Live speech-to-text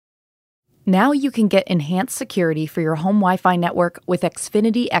Now you can get enhanced security for your home Wi-Fi network with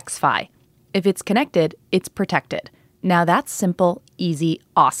Xfinity XFi. If it's connected, it's protected. Now that's simple, easy,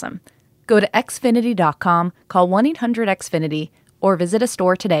 awesome. Go to Xfinity.com, call 1-800-XFINITY, or visit a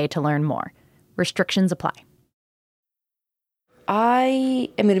store today to learn more. Restrictions apply. I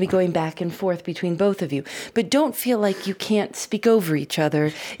am going to be going back and forth between both of you, but don't feel like you can't speak over each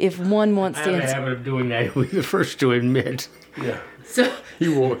other if one wants to answer. I have a habit of doing that. We're the first to admit. Yeah. So He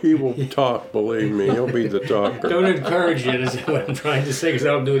will talk, believe me. He'll be the talker. Don't encourage it, is what I'm trying to say, because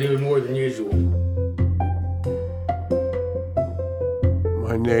I'll do it even more than usual.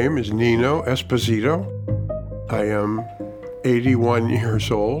 My name is Nino Esposito. I am 81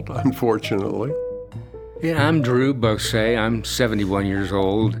 years old, unfortunately. Yeah, I'm Drew Beausset. I'm 71 years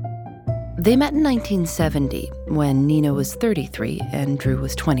old. they met in 1970 when Nino was 33 and Drew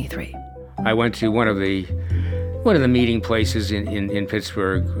was 23. I went to one of the meeting places in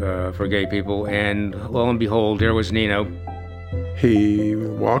Pittsburgh for gay people, and lo and behold, there was Nino. He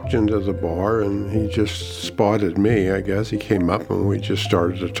walked into the bar and he just spotted me, I guess. He came up and we just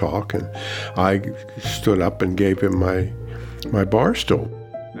started to talk, and I stood up and gave him my bar stool.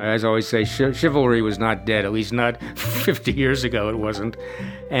 As I always say, chivalry was not dead, at least not 50 years ago it wasn't.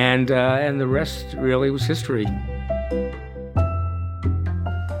 And the rest really was history.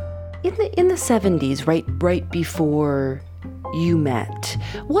 In the 70s, right before you met,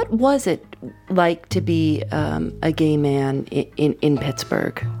 what was it like to be a gay man in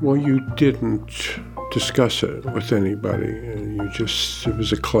Pittsburgh? Well, you didn't discuss it with anybody. And it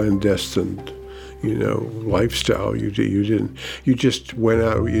was a clandestine, lifestyle. You just went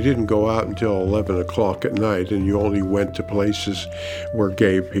out. You didn't go out until 11 o'clock at night, and you only went to places where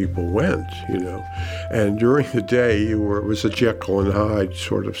gay people went, And during the day, it was a Jekyll and Hyde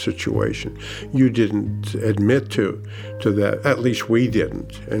sort of situation. You didn't admit to that. At least we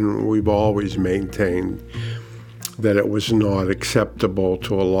didn't. And we've always maintained that it was not acceptable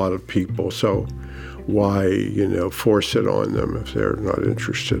to a lot of people. So why, force it on them if they're not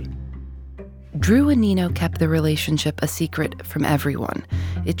interested? Drew and Nino kept the relationship a secret from everyone.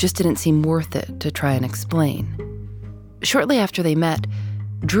 It just didn't seem worth it to try and explain. Shortly after they met,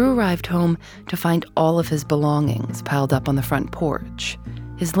 Drew arrived home to find all of his belongings piled up on the front porch.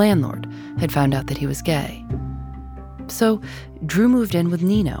 His landlord had found out that he was gay. So Drew moved in with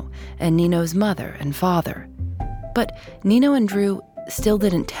Nino and Nino's mother and father. But Nino and Drew still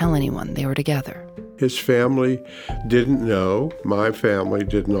didn't tell anyone they were together. His family didn't know. My family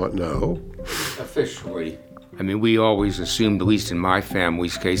did not know. Officially. I mean, we always assumed, at least in my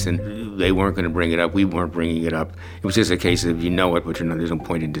family's case, and they weren't going to bring it up. We weren't bringing it up. It was just a case of you know it, but there's no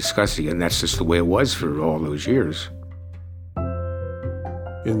point in discussing it. And that's just the way it was for all those years.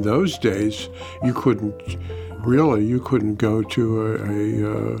 In those days, you couldn't go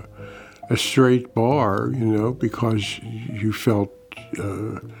to a straight bar, because you felt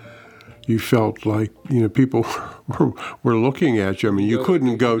like, people were looking at you. I mean, you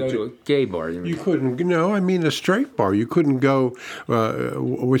couldn't go to a gay bar. You couldn't, a straight bar. You couldn't go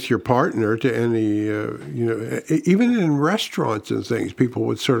with your partner to any, even in restaurants and things, people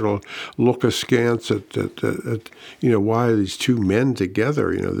would sort of look askance at why are these two men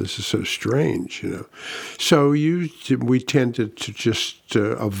together? This is so strange, So we tended to just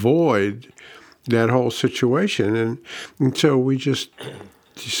avoid that whole situation. And so we just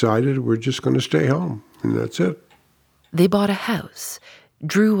decided we're just going to stay home, and that's it. They bought a house.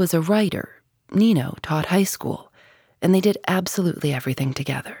 Drew was a writer. Nino taught high school. And they did absolutely everything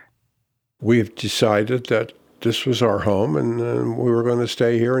together. We've decided that this was our home, and we were going to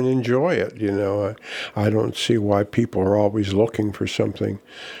stay here and enjoy it. I don't see why people are always looking for something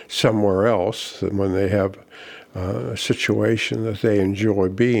somewhere else when they have a situation that they enjoy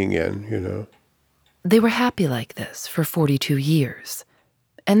being in, They were happy like this for 42 years.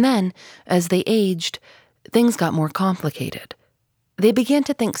 And then, as they aged, things got more complicated. They began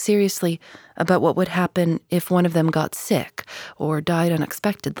to think seriously about what would happen if one of them got sick or died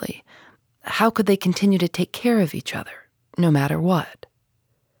unexpectedly. How could they continue to take care of each other, no matter what?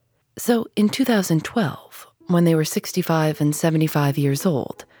 So in 2012, when they were 65 and 75 years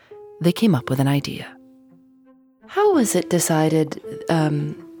old, they came up with an idea. How was it decided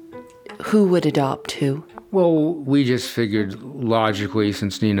who would adopt who? Well, we just figured logically,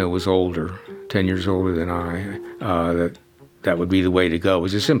 since Nino was older, 10 years older than I, that would be the way to go. It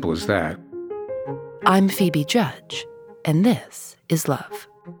was as simple as that. I'm Phoebe Judge, and this is Love.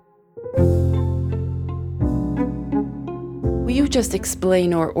 Will you just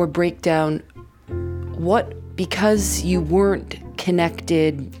explain or break down because you weren't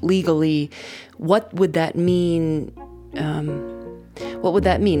connected legally, what would that mean? What would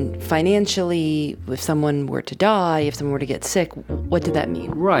that mean? Financially, if someone were to die, if someone were to get sick, what did that mean?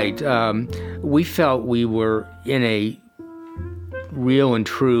 Right. We felt we were in a real and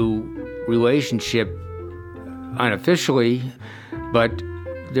true relationship unofficially, but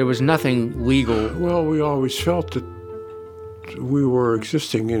there was nothing legal. Well, we always felt that we were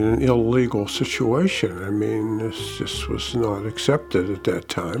existing in an illegal situation. I mean, this just was not accepted at that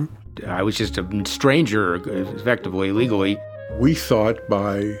time. I was just a stranger, effectively, legally. We thought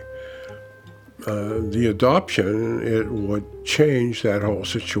by the adoption, it would change that whole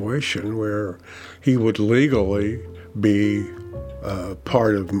situation where he would legally be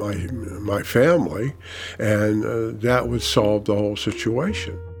part of my family, and that would solve the whole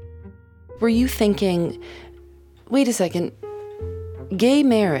situation. Were you thinking, wait a second, gay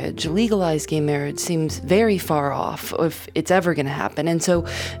marriage, legalized gay marriage seems very far off if it's ever going to happen, and so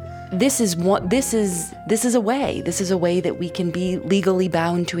this is a way that we can be legally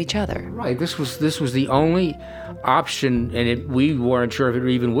bound to each other. Right. This was the only option, and we weren't sure if it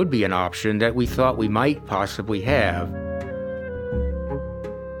even would be an option that we thought we might possibly have.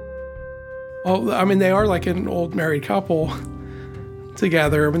 Well, I mean, they are like an old married couple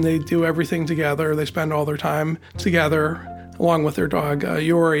together. I mean, they do everything together. They spend all their time together, along with their dog,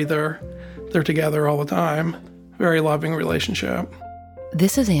 Yuri. They're together all the time. Very loving relationship.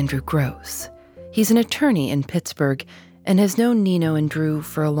 This is Andrew Gross. He's an attorney in Pittsburgh and has known Nino and Drew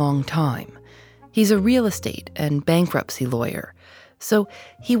for a long time. He's a real estate and bankruptcy lawyer, so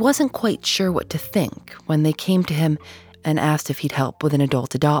he wasn't quite sure what to think when they came to him and asked if he'd help with an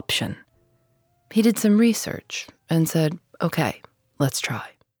adult adoption. He did some research and said, okay, let's try.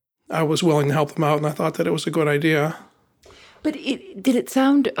 I was willing to help them out, and I thought that it was a good idea. But did it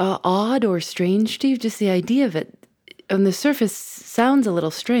sound odd or strange to you? Just the idea of it on the surface sounds a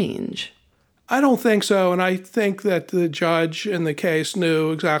little strange. I don't think so, and I think that the judge in the case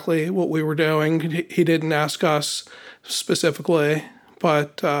knew exactly what we were doing. He didn't ask us specifically,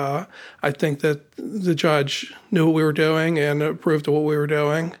 but I think that the judge knew what we were doing and approved of what we were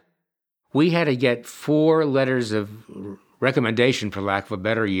doing. We had to get 4 letters of recommendation, for lack of a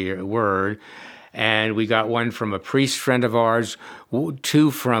better word, and we got one from a priest friend of ours,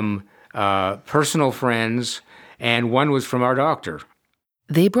 2 from personal friends, and 1 was from our doctor.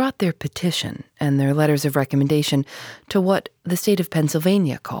 They brought their petition and their letters of recommendation to what the state of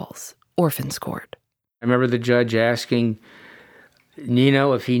Pennsylvania calls orphans court. I remember the judge asking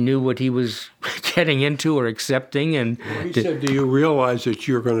Nino if he knew what he was getting into or accepting. And he said, do you realize that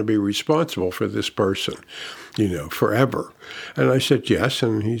you're going to be responsible for this person, forever? And I said, yes.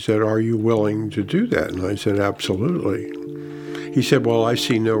 And he said, are you willing to do that? And I said, absolutely. He said, well, I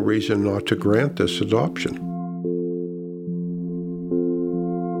see no reason not to grant this adoption.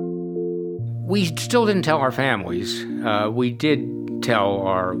 We still didn't tell our families. We did tell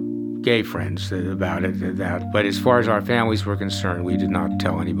our gay friends about it, but as far as our families were concerned, we did not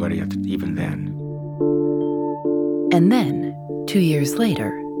tell anybody even then. And then, 2 years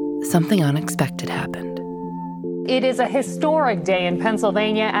later, something unexpected happened. It is a historic day in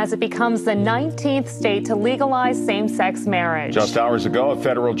Pennsylvania as it becomes the 19th state to legalize same-sex marriage. Just hours ago, a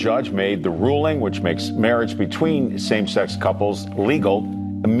federal judge made the ruling which makes marriage between same-sex couples legal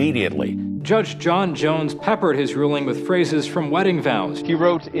immediately. Judge John Jones peppered his ruling with phrases from wedding vows. He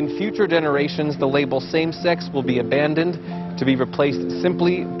wrote, in future generations, the label same-sex will be abandoned to be replaced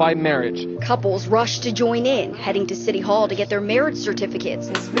simply by marriage. Couples rushed to join in, heading to City Hall to get their marriage certificates.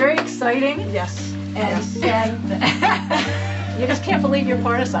 It's very exciting. Yes. And you just can't believe you're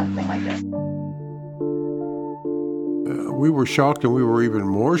part of something like this. We were shocked, and we were even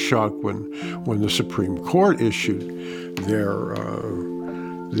more shocked when the Supreme Court issued their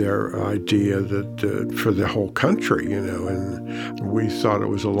idea that for the whole country, and we thought it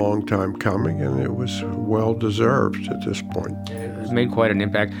was a long time coming, and it was well deserved at this point. It made quite an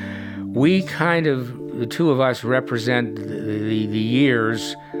impact. We the 2 of us represent the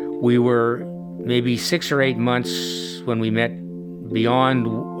years. We were maybe 6 or 8 months when we met beyond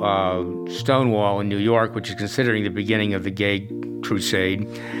Stonewall in New York, which is considering the beginning of the gay crusade.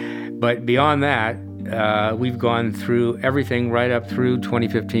 But beyond that, we've gone through everything right up through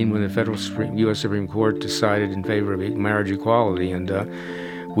 2015 when the U.S. Supreme Court decided in favor of marriage equality, and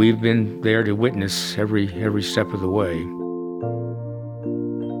we've been there to witness every step of the way.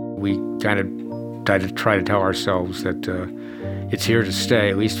 We kind of try to tell ourselves that it's here to stay,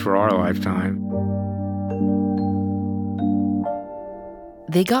 at least for our lifetime.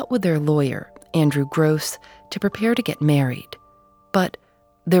 They got with their lawyer, Andrew Gross, to prepare to get married. But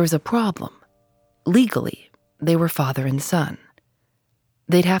there was a problem. Legally, they were father and son.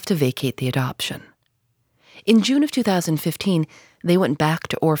 They'd have to vacate the adoption. In June of 2015, They went back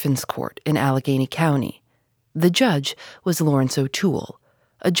to Orphans Court in Allegheny County. The judge was Lawrence O'Toole,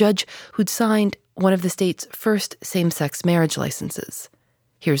 a judge who'd signed one of the state's first same-sex marriage licenses.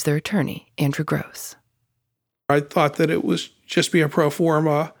 Here's their attorney, Andrew Gross. I thought that it was just be a pro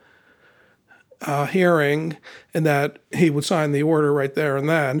forma hearing and that he would sign the order right there and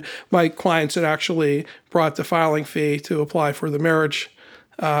then. My clients had actually brought the filing fee to apply for the marriage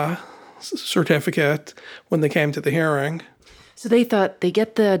certificate when they came to the hearing. So they thought they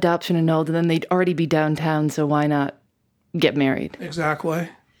get the adoption annulled and then they'd already be downtown, so why not get married? Exactly.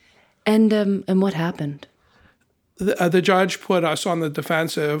 And what happened? The judge put us on the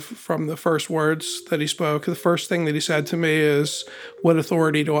defensive from the first words that he spoke. The first thing that he said to me is, "What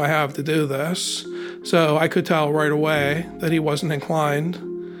authority do I have to do this?" So I could tell right away that he wasn't inclined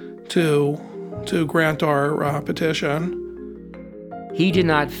to grant our petition. He did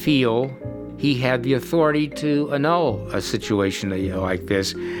not feel he had the authority to annul a situation like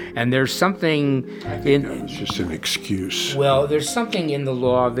this. And there's something in... It's just an excuse. Well, there's something in the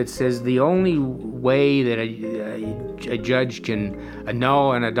law that says the only way that a judge can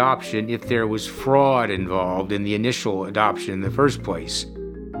annul an adoption if there was fraud involved in the initial adoption in the first place.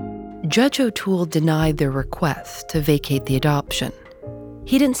 Judge O'Toole denied their request to vacate the adoption.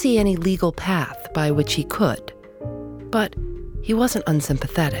 He didn't see any legal path by which he could. But he wasn't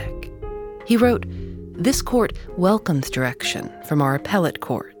unsympathetic. He wrote, "This court welcomes direction from our appellate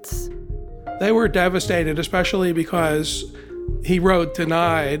courts." They were devastated, especially because he wrote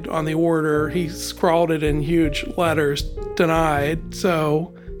denied on the order. He scrawled it in huge letters, denied,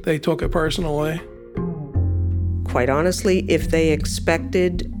 so they took it personally. Quite honestly, if they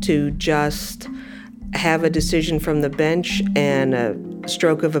expected to just have a decision from the bench and a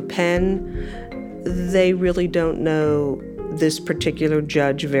stroke of a pen, they really don't know this particular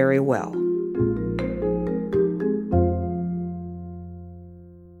judge very well.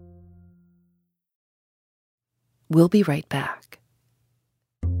 We'll be right back.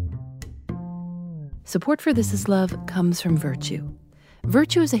 Support for This Is Love comes from Virtue.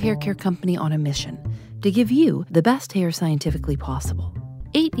 Virtue is a hair care company on a mission to give you the best hair scientifically possible.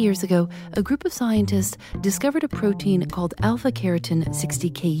 8 years ago, a group of scientists discovered a protein called alpha-keratin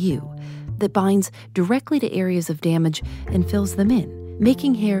 60Ku that binds directly to areas of damage and fills them in,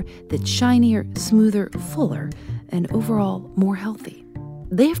 making hair that's shinier, smoother, fuller, and overall more healthy.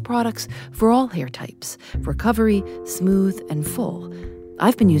 They have products for all hair types, recovery, smooth, and full.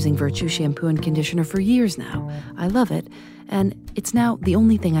 I've been using Virtue shampoo and conditioner for years now. I love it, and it's now the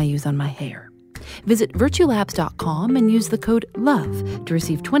only thing I use on my hair. Visit virtuelabs.com and use the code LOVE to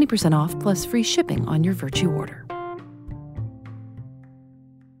receive 20% off plus free shipping on your Virtue order.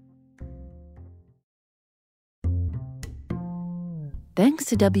 Thanks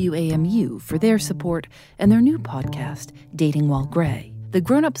to WAMU for their support and their new podcast, Dating While Gray, the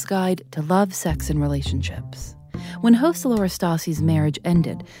grown-up's guide to love, sex, and relationships. When host Laura Stassi's marriage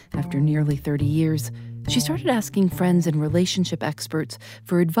ended after nearly 30 years, she started asking friends and relationship experts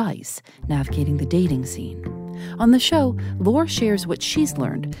for advice navigating the dating scene. On the show, Laura shares what she's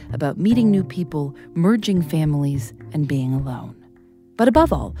learned about meeting new people, merging families, and being alone. But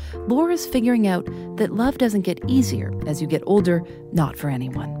above all, Laura's figuring out that love doesn't get easier as you get older, not for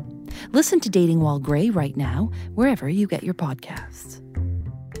anyone. Listen to Dating While Gray right now, wherever you get your podcasts.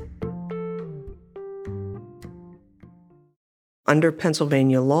 Under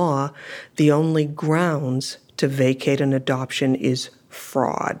Pennsylvania law, the only grounds to vacate an adoption is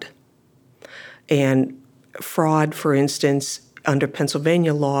fraud. And fraud, for instance, under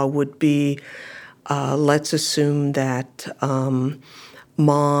Pennsylvania law would be, let's assume that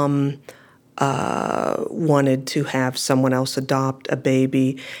mom wanted to have someone else adopt a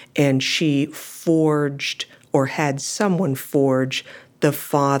baby, and she forged or had someone forge the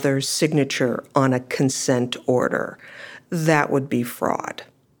father's signature on a consent order. That would be fraud.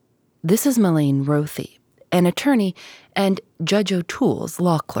 This is Melaine Rothy, an attorney and Judge O'Toole's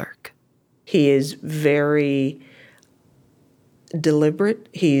law clerk. He is very deliberate.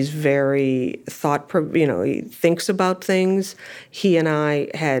 He's very he thinks about things. He and I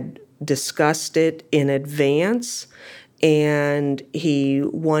had discussed it in advance, and he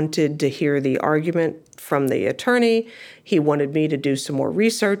wanted to hear the argument from the attorney. He wanted me to do some more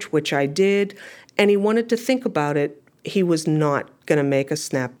research, which I did, and he wanted to think about it. He was not going to make a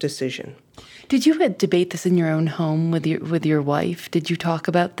snap decision. Did you debate this in your own home with your wife? Did you talk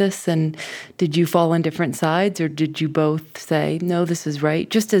about this, and did you fall on different sides, or did you both say, no, this is right?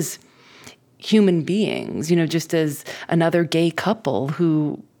 Just as human beings, just as another gay couple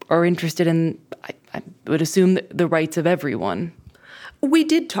who are interested in, I would assume, the rights of everyone. We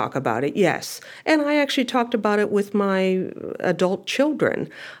did talk about it, yes. And I actually talked about it with my adult children.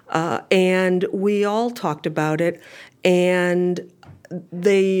 And we all talked about it. And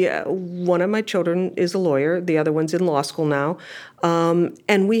one of my children is a lawyer. The other one's in law school now.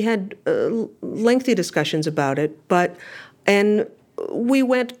 And we had lengthy discussions about it. And we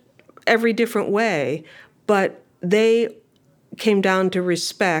went every different way. But they came down to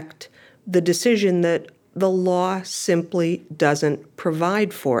respect the decision that the law simply doesn't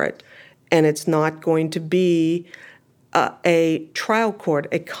provide for it. And it's not going to be a trial court,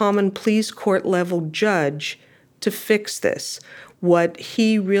 a common pleas court level judge to fix this. What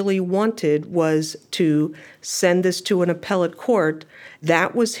he really wanted was to send this to an appellate court.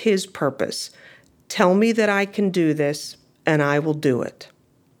 That was his purpose. Tell me that I can do this, and I will do it.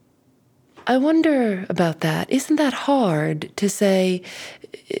 I wonder about that. Isn't that hard to say,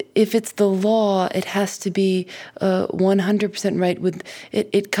 if it's the law, it has to be 100% right with it?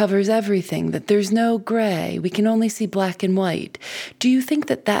 It covers everything, that there's no gray. We can only see black and white. Do you think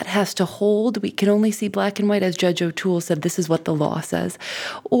that has to hold? We can only see black and white, as Judge O'Toole said, this is what the law says.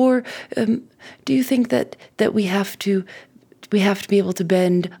 Or do you think that we have to be able to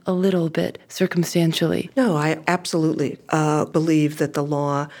bend a little bit circumstantially? No, I absolutely believe that the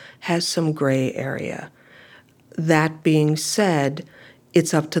law has some gray area. That being said,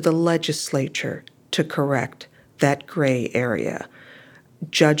 it's up to the legislature to correct that gray area.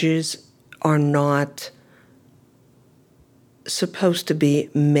 Judges are not supposed to be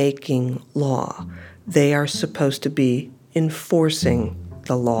making law. They are supposed to be enforcing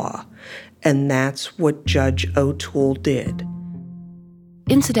the law. And that's what Judge O'Toole did.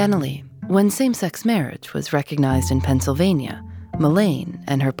 Incidentally, when same-sex marriage was recognized in Pennsylvania, Melaine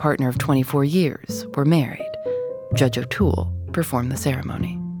and her partner of 24 years were married. Judge O'Toole performed the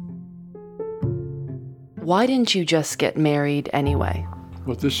ceremony. Why didn't you just get married anyway?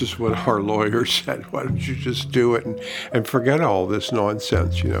 Well, this is what our lawyer said. Why don't you just do it and forget all this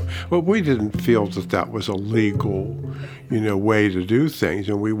nonsense, Well, we didn't feel that was a legal, way to do things.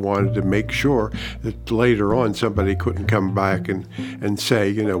 And we wanted to make sure that later on somebody couldn't come back and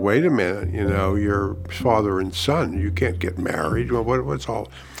say, wait a minute, you're father and son. You can't get married. Well, what's all?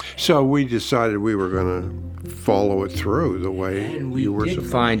 So we decided we were going to follow it through the way you were supposed to. We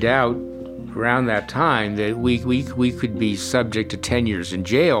did find out around that time that we could be subject to 10 years in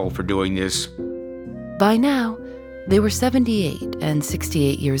jail for doing this. By now, they were 78 and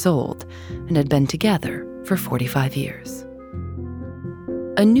 68 years old and had been together for 45 years.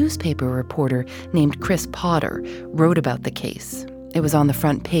 A newspaper reporter named Chris Potter wrote about the case. It was on the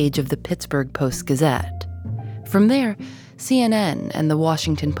front page of the Pittsburgh Post-Gazette. From there, CNN and the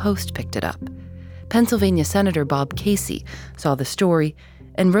Washington Post picked it up. Pennsylvania Senator Bob Casey saw the story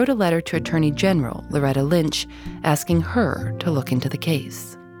and wrote a letter to Attorney General Loretta Lynch asking her to look into the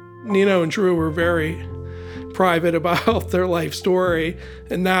case. Nino and Drew were very private about their life story,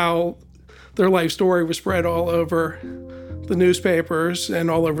 and now their life story was spread all over the newspapers and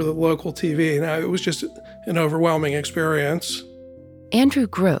all over the local TV. Now, it was just an overwhelming experience. Andrew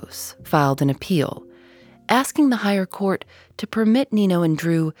Gross filed an appeal, asking the higher court to permit Nino and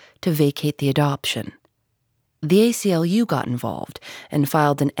Drew to vacate the adoption. The ACLU got involved and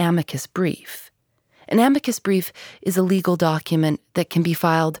filed an amicus brief. An amicus brief is a legal document that can be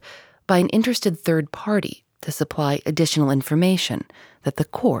filed by an interested third party to supply additional information that the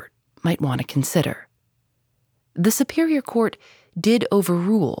court might want to consider. The Superior Court did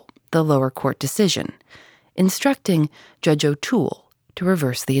overrule the lower court decision, instructing Judge O'Toole to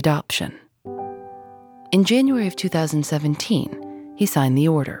reverse the adoption. In January of 2017, he signed the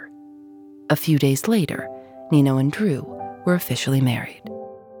order. A few days later, Nino and Drew were officially married.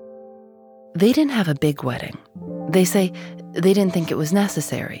 They didn't have a big wedding. They say they didn't think it was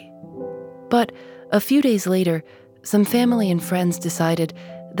necessary. But a few days later, some family and friends decided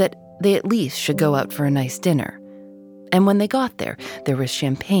that they at least should go out for a nice dinner. And when they got there, there was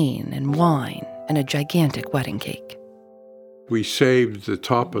champagne and wine and a gigantic wedding cake. We saved the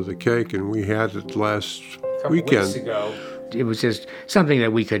top of the cake, and we had it last weekend. Weeks ago. It was just something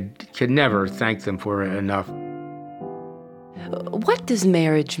that we could never thank them for enough. What does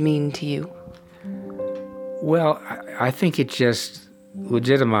marriage mean to you? Well, I think it just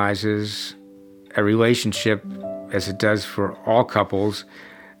legitimizes a relationship as it does for all couples.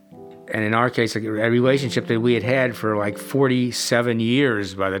 And in our case, a relationship that we had for like 47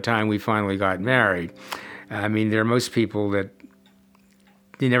 years by the time we finally got married. I mean, there are most people that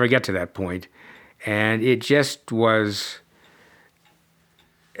they never get to that point. And it just was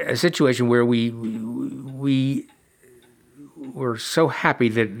a situation where we were so happy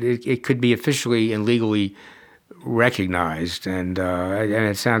that it could be officially and legally recognized, and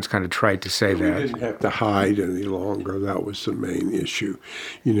it sounds kind of trite to say that. We didn't have to hide any longer. That was the main issue.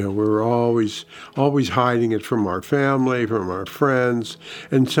 We were always hiding it from our family, from our friends,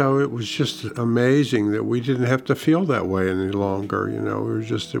 and so it was just amazing that we didn't have to feel that way any longer.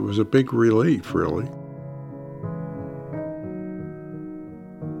 It was a big relief, really.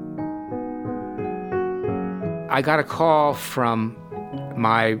 I got a call from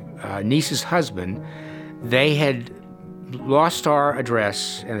my niece's husband. They had lost our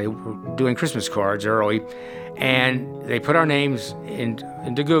address, and they were doing Christmas cards early, and they put our names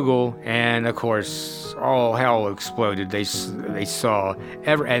into Google, and of course, all hell exploded. They saw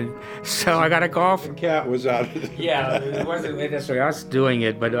and so I got a call from... The cat was out. Yeah, it wasn't necessarily us doing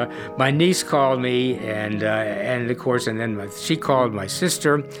it, but my niece called me, and of course, and then she called my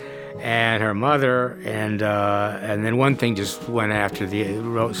sister and her mother, and then one thing just went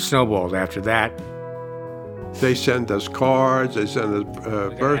snowballed after that. They sent us cards. They sent us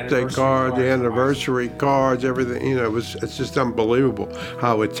birthday cards, the anniversary cards, everything. It's just unbelievable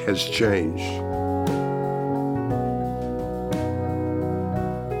how it has changed.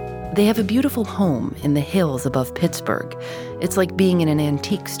 They have a beautiful home in the hills above Pittsburgh. It's like being in an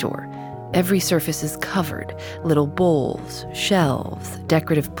antique store. Every surface is covered, little bowls, shelves,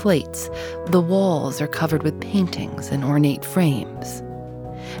 decorative plates. The walls are covered with paintings and ornate frames.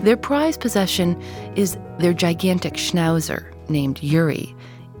 Their prized possession is their gigantic schnauzer named Yuri,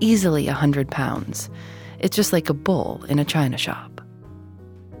 easily 100 pounds. It's just like a bull in a china shop.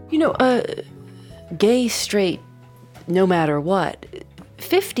 Gay, straight, no matter what,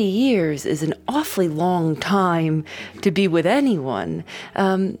 50 years is an awfully long time to be with anyone.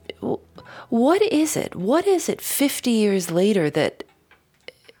 What is it? What is it 50 years later that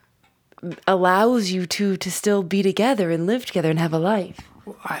allows you to still be together and live together and have a life?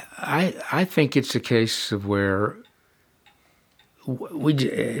 I think it's a case of where we,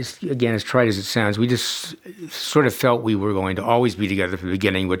 again, as trite as it sounds, we just sort of felt we were going to always be together from the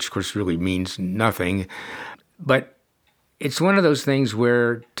beginning, which of course really means nothing. But it's one of those things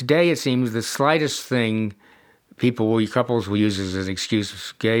where today it seems the slightest thing couples will use as an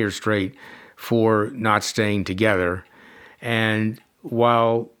excuse, gay or straight, for not staying together. And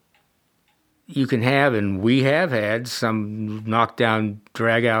while you can have, and we have had, some knockdown,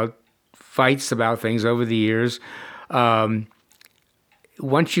 drag-out fights about things over the years,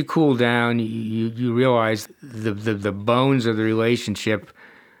 once you cool down, you realize the bones of the relationship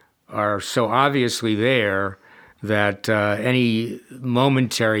are so obviously there that any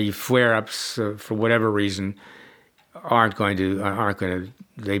momentary flare-ups for whatever reason aren't going to.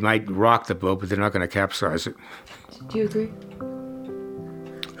 They might rock the boat, but they're not going to capsize it. Do you agree?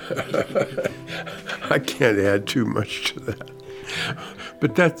 I can't add too much to that.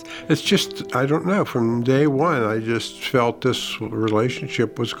 But it's just, I don't know, from day one, I just felt this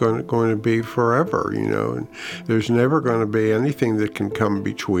relationship was going to be forever, and there's never going to be anything that can come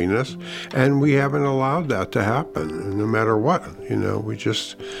between us, and we haven't allowed that to happen, no matter what, we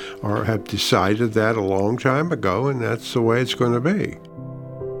just have decided that a long time ago, and that's the way it's going to be.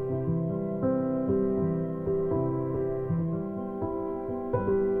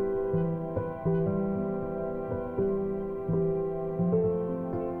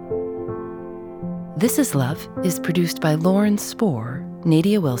 This Is Love is produced by Lauren Spohr,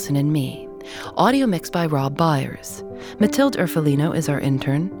 Nadia Wilson, and me. Audio mixed by Rob Byers. Matilde Urfolino is our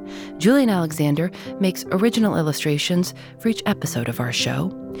intern. Julian Alexander makes original illustrations for each episode of our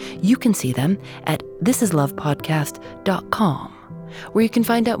show. You can see them at thisislovepodcast.com, where you can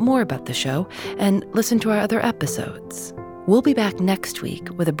find out more about the show and listen to our other episodes. We'll be back next week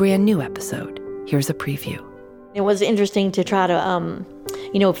with a brand new episode. Here's a preview. It was interesting to try to,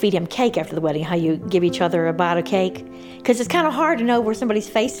 feed him cake after the wedding, how you give each other a bite of cake. Because it's kind of hard to know where somebody's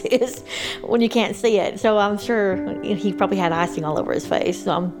face is when you can't see it. So I'm sure he probably had icing all over his face.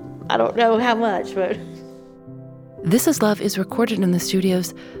 So I don't know how much, but... This Is Love is recorded in the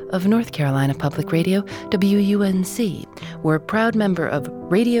studios of North Carolina Public Radio, WUNC. We're a proud member of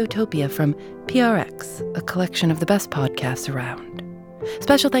Radiotopia from PRX, a collection of the best podcasts around.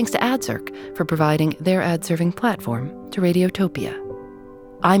 Special thanks to AdZerk for providing their ad-serving platform to Radiotopia.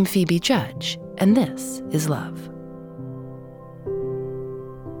 I'm Phoebe Judge, and this is Love.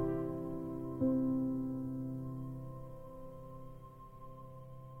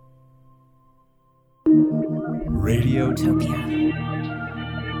 Radiotopia.